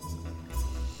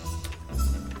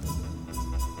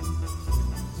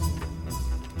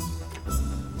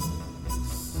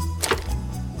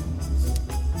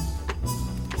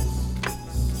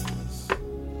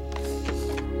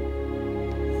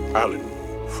 Alan,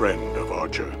 friend of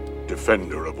Archer,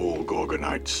 defender of all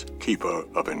Gorgonites, keeper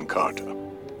of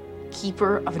Encarta.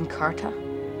 Keeper of Encarta?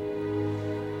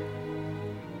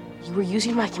 You were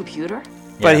using my computer?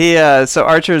 But so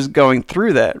Archer's going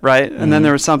through that, right? And then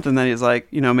there was something that he's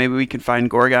like, maybe we can find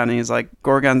Gorgon. And he's like,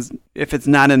 Gorgon's, if it's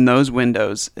not in those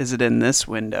windows, is it in this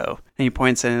window? And he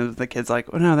points in, and the kid's like,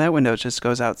 oh no, that window just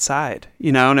goes outside,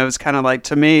 And it was kind of like,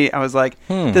 to me, I was like,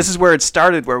 this is where it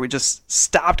started, where we just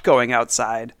stopped going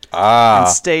outside and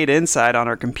stayed inside on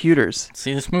our computers.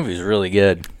 See, this movie is really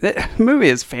good. The movie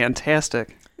is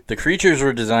fantastic. The creatures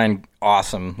were designed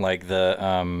awesome, like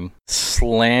the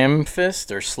Slam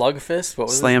Fist or Slug Fist. What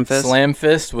was Slam it? Fist. Slam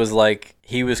Fist was like,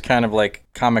 he was kind of like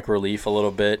comic relief a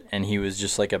little bit, and he was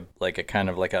just like a kind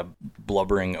of like a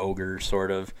blubbering ogre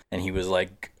sort of, and he was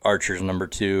like Archer's number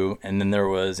 2. And then there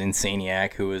was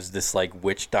Insaniac, who was this like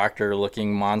witch doctor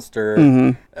looking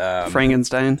monster.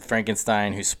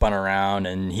 Frankenstein, who spun around,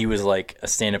 and he was like a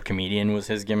stand-up comedian was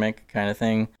his gimmick kind of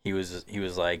thing. He was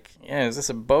like, yeah, is this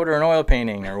a boat or an oil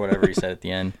painting or whatever he said at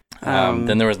the end.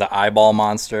 Then there was the eyeball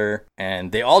monster,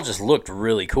 and they all just looked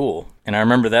really cool. And I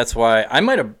remember that's why I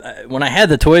might have, when I had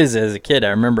the toys as a kid, I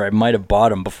remember I might have bought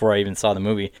them before I even saw the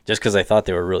movie, just because I thought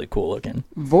they were really cool looking.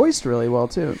 Voiced really well,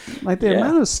 too. Like, the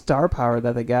amount of star power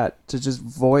that they got to just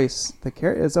voice the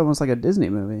character, it's almost like a Disney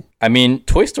movie. I mean,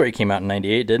 Toy Story came out in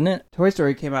 98, didn't it? Toy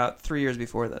Story came out 3 years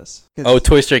before this. Oh,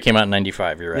 Toy Story came out in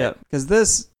 95, you're right. Yeah,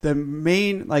 because the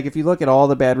main, like, if you look at all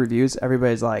the bad reviews,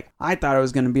 everybody's like, I thought it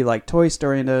was going to be like Toy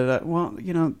Story, and da-da-da. Well,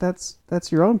 you know, that's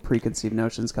your own preconceived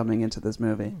notions coming into this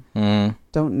movie.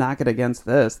 Don't knock it against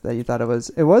this, that you thought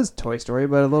it was Toy Story,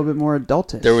 but a little bit more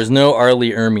adultish. There was no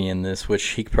Arlie Ermy in this, which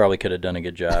he probably could have done a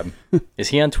good job. Is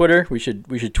he on Twitter? We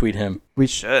should tweet him. We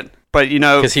should. But, you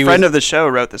know, friend of the show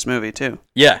wrote this movie, too.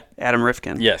 Yeah. Adam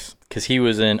Rifkin. Yes, because he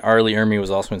was in, Arlie Ermy was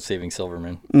also in Saving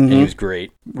Silverman, and he was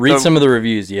great. Read some of the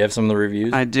reviews. Do you have some of the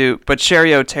reviews? I do. But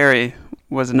Sherry O'Terry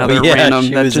was another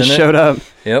random that just showed up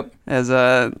as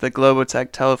the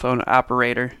Globotech telephone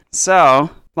operator. So,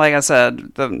 like I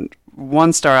said, the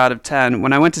 1 star out of 10.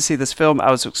 When I went to see this film,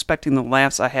 I was expecting the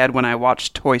laughs I had when I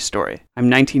watched Toy Story. I'm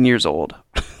 19 years old.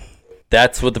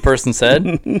 That's what the person said?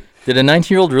 Did a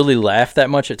 19-year-old really laugh that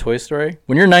much at Toy Story?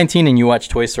 When you're 19 and you watch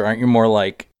Toy Story, aren't you more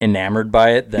like enamored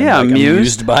by it than like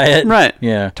amused by it? Right.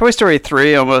 Yeah. Toy Story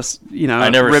 3 almost, you know,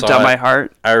 ripped out my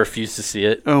heart. I refuse to see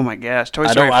it. Oh my gosh. Toy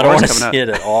Story 4 I don't want to see it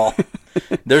at all.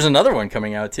 There's another one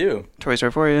coming out too. Toy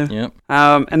Story 4, yeah. Yep.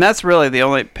 And that's really the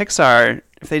only Pixar,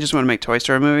 if they just want to make Toy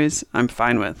Story movies, I'm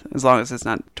fine with, as long as it's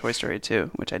not Toy Story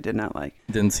 2, which I did not like.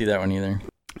 Didn't see that one either.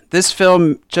 This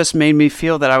film just made me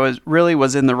feel that I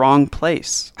was in the wrong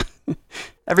place.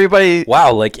 Everybody...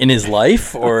 Wow, like in his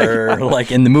life or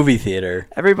like in the movie theater?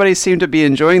 Everybody seemed to be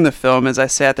enjoying the film as I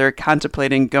sat there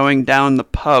contemplating going down the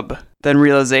pub. Then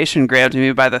realization grabbed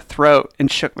me by the throat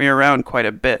and shook me around quite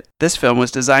a bit. This film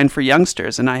was designed for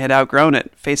youngsters, and I had outgrown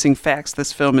it. Facing facts,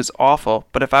 this film is awful,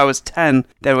 but if I was 10,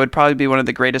 that would probably be one of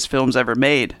the greatest films ever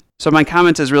made. So my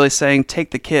comment is really saying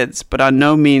take the kids, but on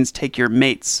no means take your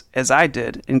mates, as I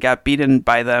did, and got beaten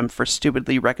by them for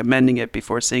stupidly recommending it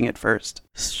before seeing it first.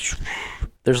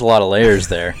 There's a lot of layers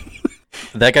there.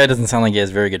 That guy doesn't sound like he has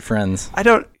very good friends.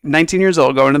 19 years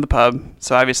old, going to the pub,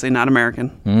 so obviously not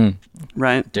American.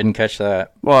 Right? Didn't catch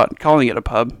that. Well, calling it a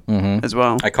pub as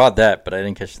well. I caught that, but I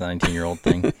didn't catch the 19-year-old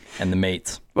thing and the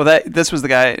mates. Well, this was the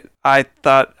guy I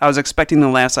thought, I was expecting the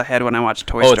laughs I had when I watched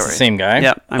Toy Story. Oh, it's the same guy?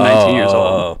 Yep, I'm 19 years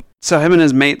old. So him and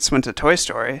his mates went to Toy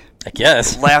Story. I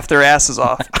guess. Laughed their asses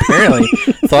off. Apparently.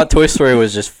 Thought Toy Story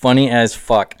was just funny as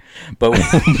fuck,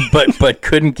 but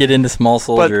couldn't get into Small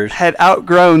Soldiers. But had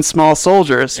outgrown Small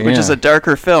Soldiers, which is a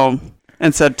darker film,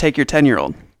 and said, take your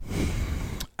 10-year-old.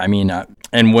 I mean,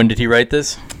 and when did he write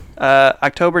this?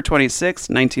 October 26,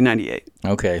 1998.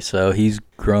 Okay, so he's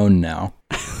grown now.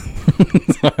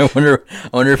 So I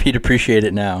wonder if he'd appreciate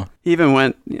it now. He even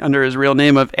went under his real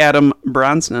name of Adam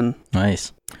Bronsnan.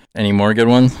 Nice. Any more good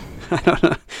ones? I don't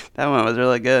know. That one was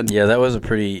really good. Yeah, that was a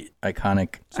pretty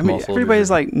iconic Small Soldiers.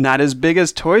 Everybody's like, not as big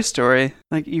as Toy Story.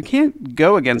 Like, you can't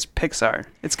go against Pixar.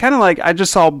 It's kind of like, I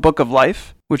just saw Book of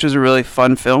Life, which was a really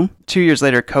fun film. 2 years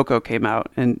later, Coco came out.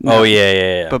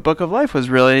 Yeah. But Book of Life was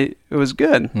it was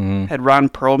good. Mm-hmm. Had Ron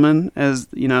Perlman as,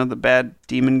 the bad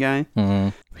demon guy. Mm-hmm.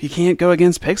 You can't go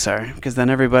against Pixar, because then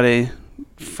everybody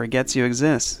forgets you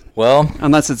exist. Well,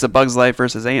 unless it's A Bug's Life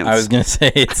versus Ants. I was gonna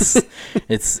say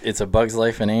it's A Bug's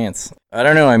Life and Ants. I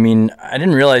don't know. I mean, I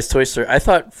didn't realize Toy Story. I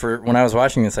thought when I was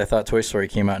watching this, I thought Toy Story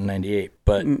came out in '98,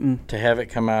 but to have it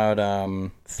come out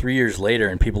 3 years later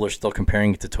and people are still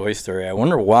comparing it to Toy Story, I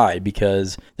wonder why.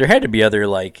 Because there had to be other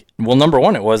number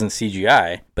one, it wasn't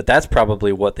CGI, but that's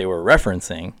probably what they were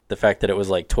referencing. The fact that it was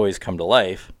like toys come to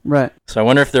life. Right. So I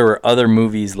wonder if there were other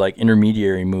movies, like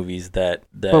intermediary movies that.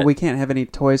 But we can't have any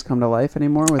toys come to life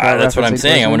anymore. That's what I'm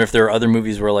saying. I wonder if there are other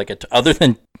movies where other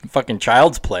than fucking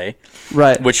Child's Play,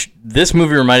 right? Which this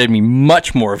movie reminded me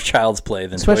much more of Child's Play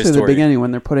than especially Toy Story. At the beginning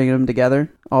when they're putting them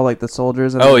together, all like the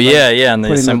soldiers. And and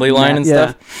the assembly line and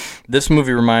stuff. This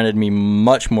movie reminded me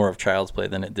much more of Child's Play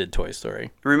than it did Toy Story.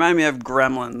 It reminded me of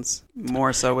Gremlins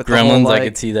more so with Gremlins. The whole, I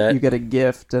could see that you get a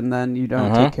gift and then you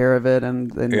don't take care of it,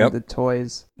 and then the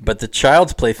toys. But the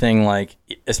Child's Play thing,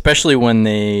 especially when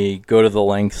they go to the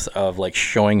lengths of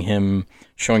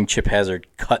showing Chip Hazard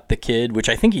cut the kid, which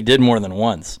I think he did more than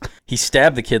once. He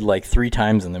stabbed the kid 3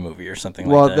 times in the movie or something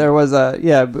like that. Well, there was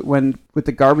but when with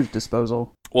the garbage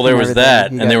disposal. Well, there was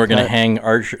that, and they were going to hang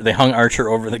Archer. They hung Archer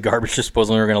over the garbage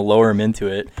disposal, and they were going to lower him into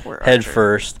it head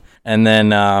first. And then,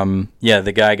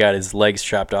 the guy got his legs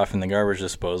chopped off in the garbage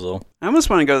disposal. I almost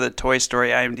want to go to the Toy Story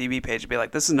IMDb page and be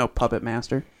like, this is no Puppet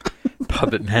Master.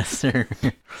 Puppet Master.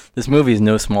 This movie is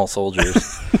no Small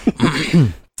Soldiers.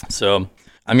 So,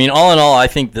 I mean, all in all, I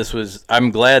think I'm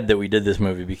glad that we did this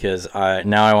movie because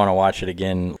now I want to watch it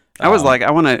again. I was like,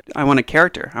 I want a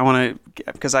character.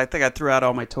 Because I think I threw out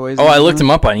all my toys. Oh, I looked them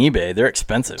up on eBay. They're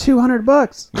expensive.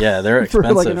 $200. Yeah, they're expensive.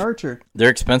 For like an archer. They're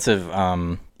expensive.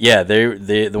 Yeah,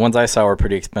 the ones I saw were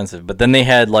pretty expensive. But then they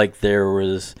had there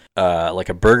was like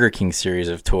a Burger King series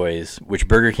of toys, which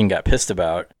Burger King got pissed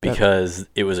about because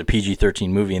it was a PG-13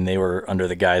 movie and they were under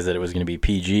the guise that it was going to be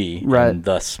PG, right, and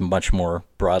thus much more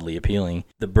broadly appealing.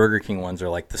 The Burger King ones are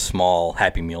like the small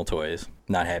Happy Meal toys.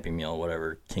 Not Happy Meal,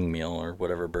 whatever, King Meal or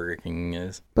whatever Burger King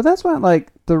is. But that's why,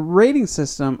 like, the rating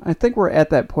system, I think we're at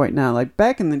that point now. Like,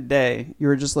 back in the day, you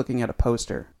were just looking at a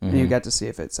poster, and you got to see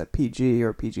if it's a PG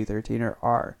or PG-13 or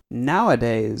R.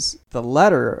 Nowadays, the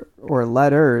letter or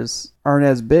letters aren't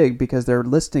as big because they're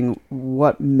listing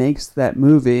what makes that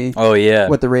movie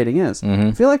what the rating is.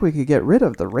 I feel like we could get rid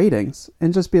of the ratings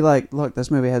and just be like, look,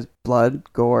 this movie has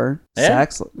blood, gore,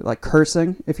 sex, like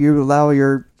cursing. If you allow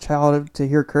your child to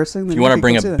hear cursing, then if you want to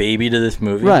bring a baby to this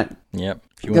movie, right? Yep.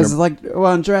 Because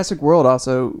in Jurassic World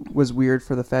also was weird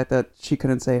for the fact that she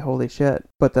couldn't say holy shit,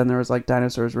 but then there was like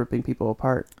dinosaurs ripping people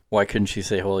apart. Why couldn't she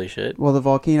say holy shit? Well, the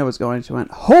volcano was going, she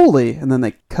went holy, and then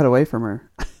they cut away from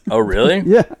her. Oh, really?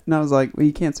 Yeah. And I was like, well,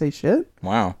 you can't say shit?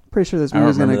 Wow. Pretty sure this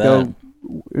movie's going to go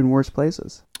in worse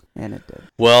places. And it did.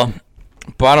 Well,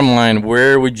 bottom line,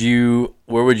 where would you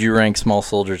rank Small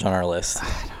Soldiers on our list?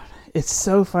 It's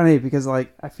so funny because,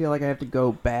 like, I feel like I have to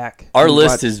go back. Our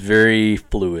list is very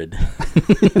fluid.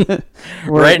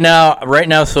 Right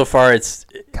now, so far, it's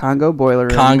Congo, Boiler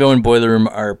Room. Congo and Boiler Room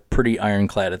are pretty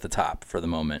ironclad at the top for the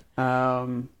moment.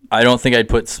 I don't think I'd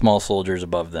put Small Soldiers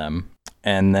above them.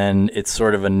 And then it's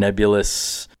sort of a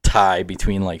nebulous tie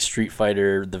between, like, Street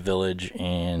Fighter, The Village,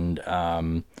 and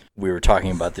we were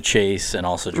talking about The Chase and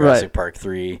also Jurassic Park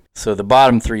 3. So the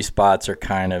bottom three spots are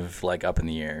kind of, like, up in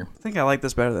the air. I think I like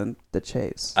this better than The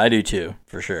Chase. I do, too,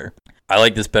 for sure. I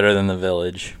like this better than The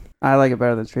Village. I like it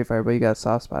better than Street Fighter, but you got a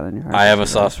soft spot in your heart. I have a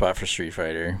soft spot for Street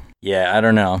Fighter. Yeah, I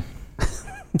don't know.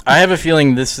 I have a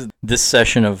feeling this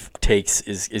session of takes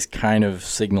is kind of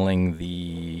signaling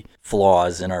the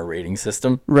flaws in our rating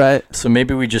system. Right. So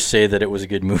maybe we just say that it was a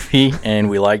good movie and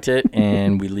we liked it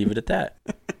and we leave it at that.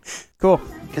 Cool.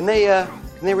 Can they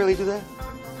really do that?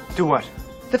 Do what?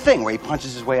 The thing where he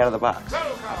punches his way out of the box.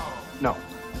 No.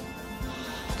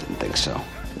 Didn't think so.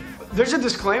 There's a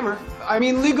disclaimer. I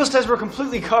mean, legal says we're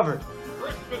completely covered.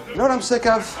 You know what I'm sick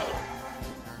of?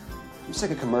 I'm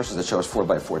sick of commercials that show us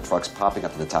 4x4 trucks popping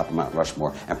up to the top of Mount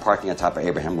Rushmore and parking on top of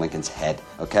Abraham Lincoln's head,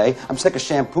 okay? I'm sick of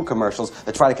shampoo commercials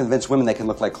that try to convince women they can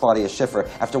look like Claudia Schiffer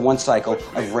after one cycle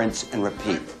of rinse and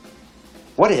repeat.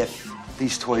 What if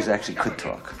these toys actually could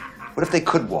talk? What if they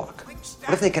could walk?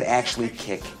 What if they could actually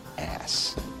kick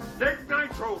ass? Nick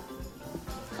Nitro!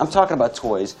 I'm talking about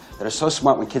toys that are so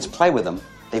smart when kids play with them,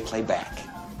 they play back.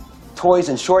 Toys,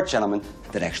 in short, gentlemen,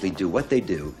 that actually do what they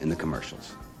do in the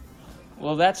commercials.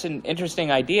 Well, that's an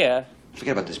interesting idea.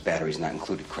 Forget about this batteries not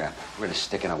included crap. We're gonna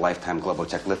stick in a lifetime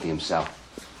Globotech lithium cell.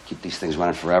 Keep these things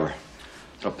running forever.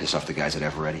 It'll piss off the guys at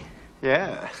Eveready.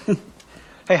 Yeah.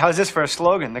 Hey, how's this for a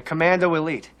slogan? The Commando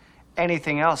Elite.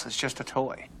 Anything else is just a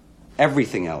toy.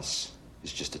 Everything else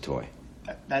is just a toy.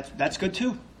 That's good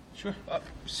too. Sure.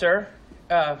 Sir,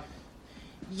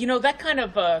 you know, that kind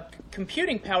of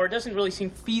computing power doesn't really seem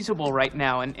feasible right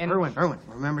now. And Erwin,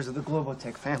 we're members of the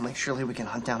Globotech family. Surely we can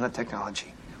hunt down that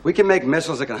technology. We can make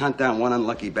missiles that can hunt down one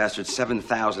unlucky bastard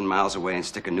 7,000 miles away and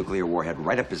stick a nuclear warhead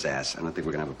right up his ass. I don't think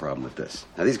we're gonna have a problem with this.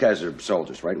 Now, these guys are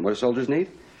soldiers, right? And what do soldiers need?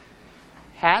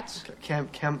 Hats?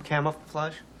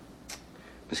 Camouflage?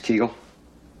 Miss Kegel?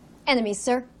 Enemies,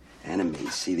 sir.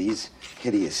 Enemies. See, these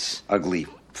hideous, ugly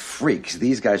freaks.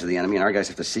 These guys are the enemy, and our guys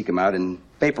have to seek them out and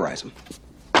vaporize them.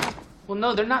 Well,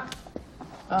 no, they're not.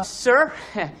 Sir,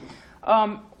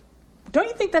 don't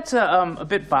you think that's a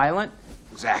bit violent?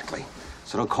 Exactly.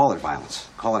 So don't call it violence.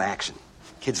 Call it action.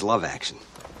 Kids love action.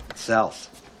 It sells.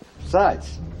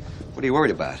 Besides, what are you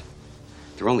worried about?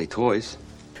 They're only toys.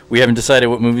 We haven't decided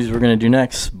what movies we're going to do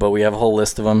next, but we have a whole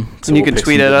list of them. So and you can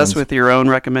tweet at us with your own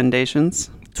recommendations.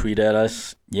 Tweet at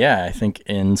us. Yeah, I think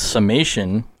in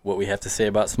summation, what we have to say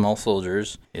about Small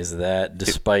Soldiers is that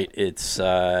despite its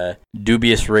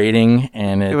dubious rating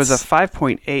and it was a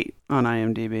 5.8 on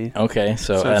IMDb. Okay,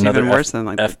 so it's another even worse than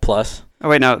like F plus. Oh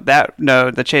wait, no,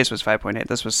 The Chase was 5.8.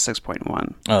 This was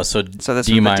 6.1. Oh, so this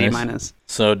D was the D minus.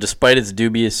 So despite its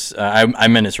dubious, I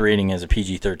meant its rating as a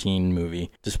PG-13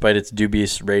 movie. Despite its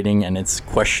dubious rating and its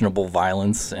questionable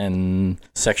violence and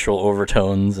sexual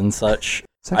overtones and such.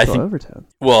 Sexual overtone?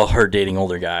 Well, her dating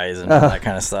older guys and all that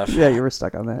kind of stuff. Yeah, you were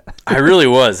stuck on that. I really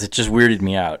was. It just weirded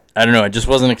me out. I don't know. I just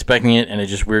wasn't expecting it, and it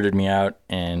just weirded me out.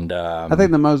 And I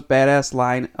think the most badass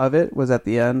line of it was at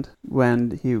the end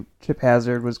when Chip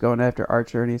Hazard was going after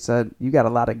Archer, and he said, "You got a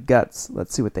lot of guts.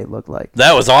 Let's see what they look like."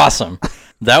 That was awesome.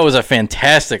 That was a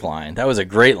fantastic line. That was a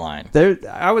great line.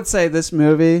 I would say this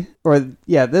movie,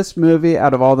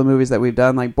 out of all the movies that we've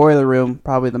done, like Boiler Room,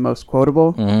 probably the most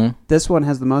quotable. Mm-hmm. This one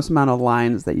has the most amount of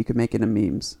lines that you could make into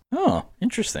memes. Oh,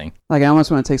 interesting. Like, I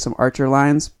almost want to take some Archer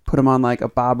lines, put them on like a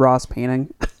Bob Ross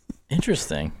painting.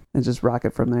 Interesting. And just rock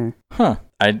it from there. Huh.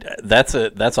 That's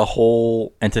a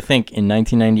whole... And to think, in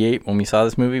 1998, when we saw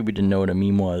this movie, we didn't know what a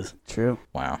meme was. True.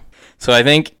 Wow. So I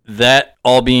think that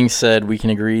all being said, we can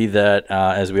agree that,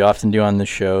 as we often do on the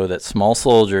show, that Small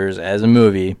Soldiers, as a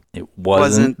movie, it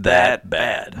wasn't that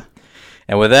bad.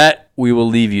 And with that, we will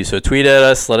leave you. So tweet at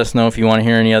us. Let us know if you want to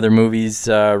hear any other movies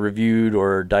reviewed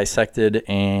or dissected.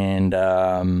 And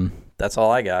that's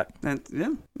all I got.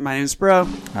 Yeah. My name's Spro.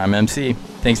 I'm MC.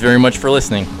 Thanks very much for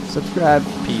listening. Subscribe.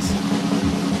 Peace.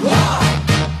 Yeah.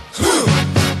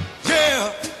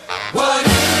 What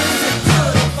is it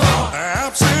good for?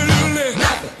 Absolutely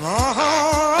nothing.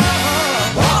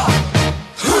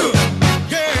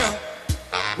 Yeah.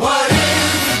 What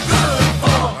is it good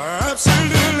for?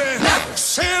 Absolutely nothing.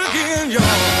 Say it again,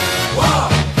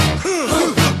 y'all.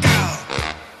 Look out.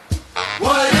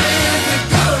 What is it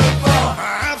good for?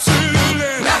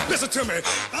 Absolutely nothing. Listen to me.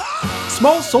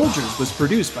 Small Soldiers was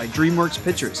produced by DreamWorks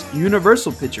Pictures,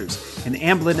 Universal Pictures, and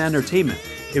Amblin Entertainment.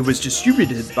 It was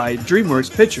distributed by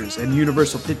DreamWorks Pictures and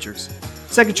Universal Pictures.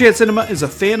 Second Chance Cinema is a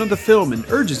fan of the film and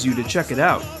urges you to check it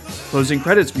out. Closing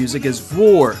credits music is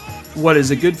War, What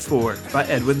Is It Good For? By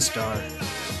Edwin Starr.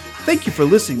 Thank you for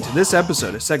listening to this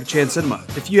episode of Second Chance Cinema.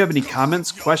 If you have any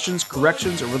comments, questions,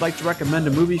 corrections, or would like to recommend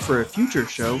a movie for a future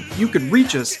show, you can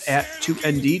reach us at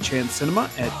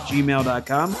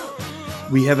 2ndchancecinema@gmail.com.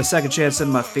 We have a Second Chance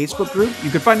Cinema Facebook group. You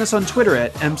can find us on Twitter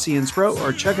at MC and Spro,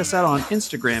 or check us out on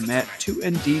Instagram at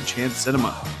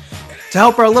 2ndchancecinema. To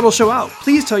help our little show out,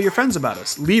 please tell your friends about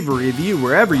us, leave a review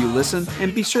wherever you listen,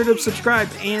 and be sure to subscribe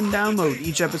and download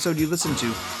each episode you listen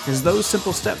to, as those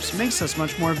simple steps makes us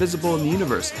much more visible in the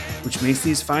universe, which makes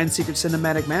these fine secret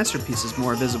cinematic masterpieces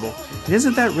more visible. And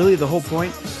isn't that really the whole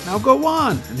point? Now go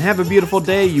on, and have a beautiful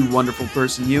day, you wonderful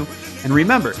person, you. And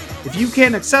remember, if you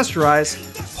can't accessorize,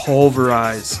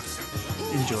 pulverize.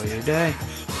 Enjoy your day.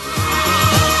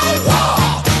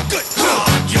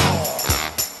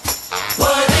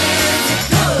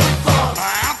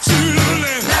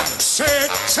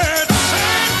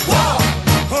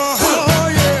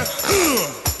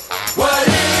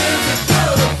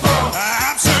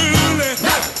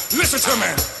 Listen to me.